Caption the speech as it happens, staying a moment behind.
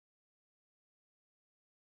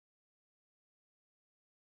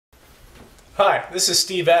Hi, this is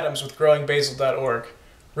Steve Adams with growingbasil.org.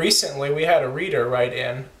 Recently we had a reader write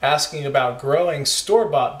in asking about growing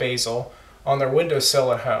store-bought basil on their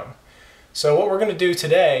windowsill at home. So what we're going to do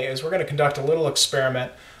today is we're going to conduct a little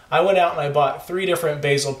experiment. I went out and I bought 3 different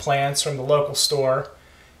basil plants from the local store,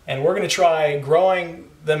 and we're going to try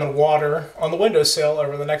growing them in water on the windowsill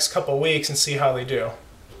over the next couple of weeks and see how they do.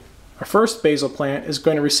 Our first basil plant is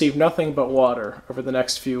going to receive nothing but water over the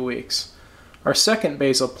next few weeks. Our second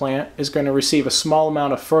basil plant is going to receive a small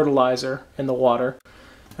amount of fertilizer in the water,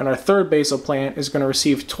 and our third basil plant is going to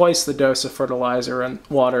receive twice the dose of fertilizer and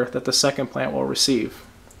water that the second plant will receive.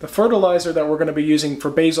 The fertilizer that we're going to be using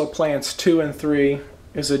for basil plants 2 and 3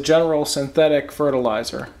 is a general synthetic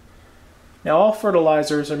fertilizer. Now all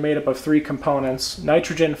fertilizers are made up of 3 components: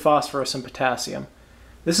 nitrogen, phosphorus, and potassium.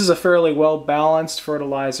 This is a fairly well balanced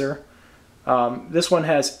fertilizer. This one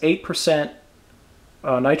has 8%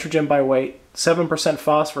 nitrogen by weight, 7%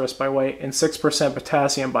 phosphorus by weight, and 6%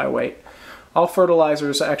 potassium by weight. All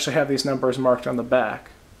fertilizers actually have these numbers marked on the back.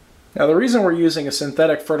 Now the reason we're using a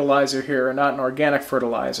synthetic fertilizer here and not an organic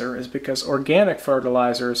fertilizer is because organic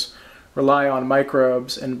fertilizers rely on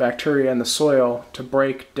microbes and bacteria in the soil to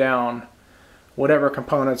break down whatever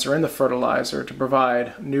components are in the fertilizer to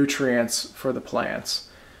provide nutrients for the plants.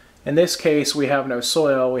 In this case, we have no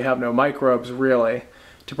soil, we have no microbes really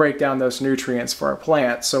to break down those nutrients for our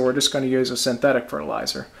plants, so we're just going to use a synthetic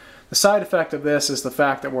fertilizer. The side effect of this is the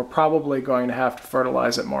fact that we're probably going to have to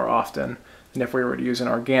fertilize it more often than if we were to use an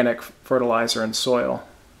organic fertilizer in soil.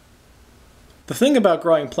 The thing about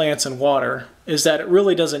growing plants in water is that it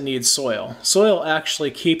really doesn't need soil. Soil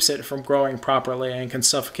actually keeps it from growing properly and can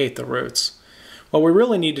suffocate the roots. What we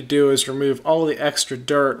really need to do is remove all the extra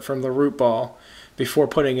dirt from the root ball before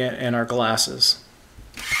putting it in our glasses.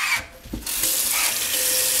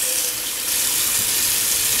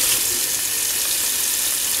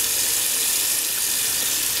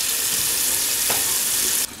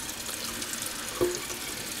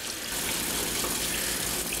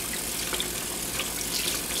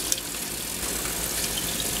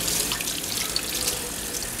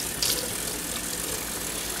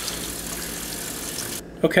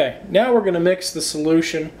 Okay, now we're going to mix the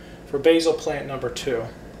solution for basil plant number 2.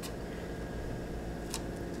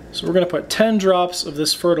 So we're going to put 10 drops of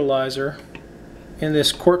this fertilizer in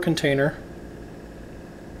this quart container.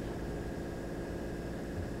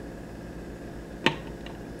 And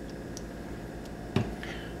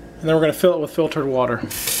then we're going to fill it with filtered water.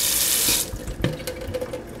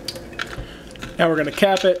 Now we're going to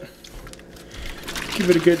cap it. Give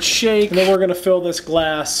it a good shake, and then we're going to fill this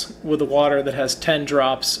glass with the water that has 10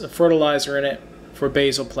 drops of fertilizer in it for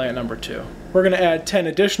basil plant number 2. We're going to add 10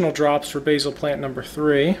 additional drops for basil plant number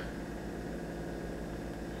 3.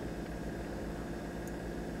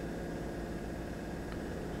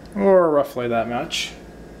 Or roughly that much.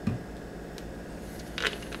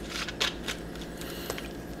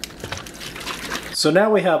 So now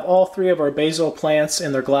we have all 3 of our basil plants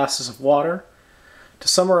in their glasses of water. To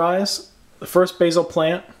summarize, the first basil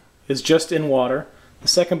plant is just in water. The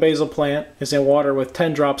second basil plant is in water with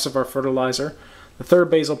 10 drops of our fertilizer. The third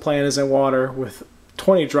basil plant is in water with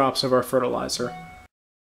 20 drops of our fertilizer.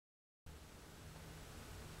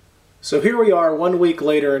 So here we are 1 week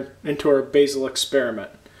later into our basil experiment.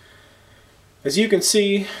 As you can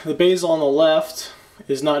see, the basil on the left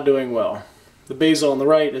is not doing well. The basil on the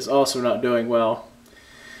right is also not doing well.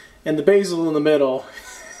 And the basil in the middle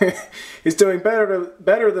is doing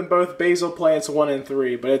better than both basil plants 1 and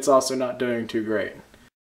 3, but it's also not doing too great.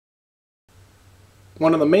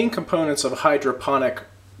 One of the main components of a hydroponic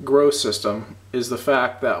grow system is the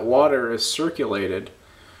fact that water is circulated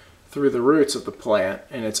through the roots of the plant,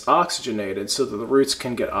 and it's oxygenated so that the roots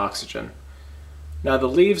can get oxygen. Now the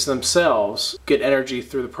leaves themselves get energy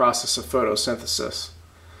through the process of photosynthesis,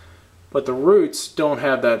 but the roots don't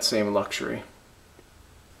have that same luxury.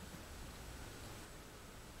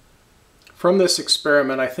 From this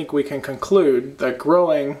experiment, I think we can conclude that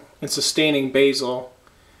growing and sustaining basil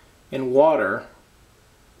in water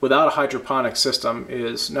without a hydroponic system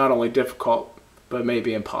is not only difficult, but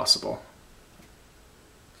maybe impossible.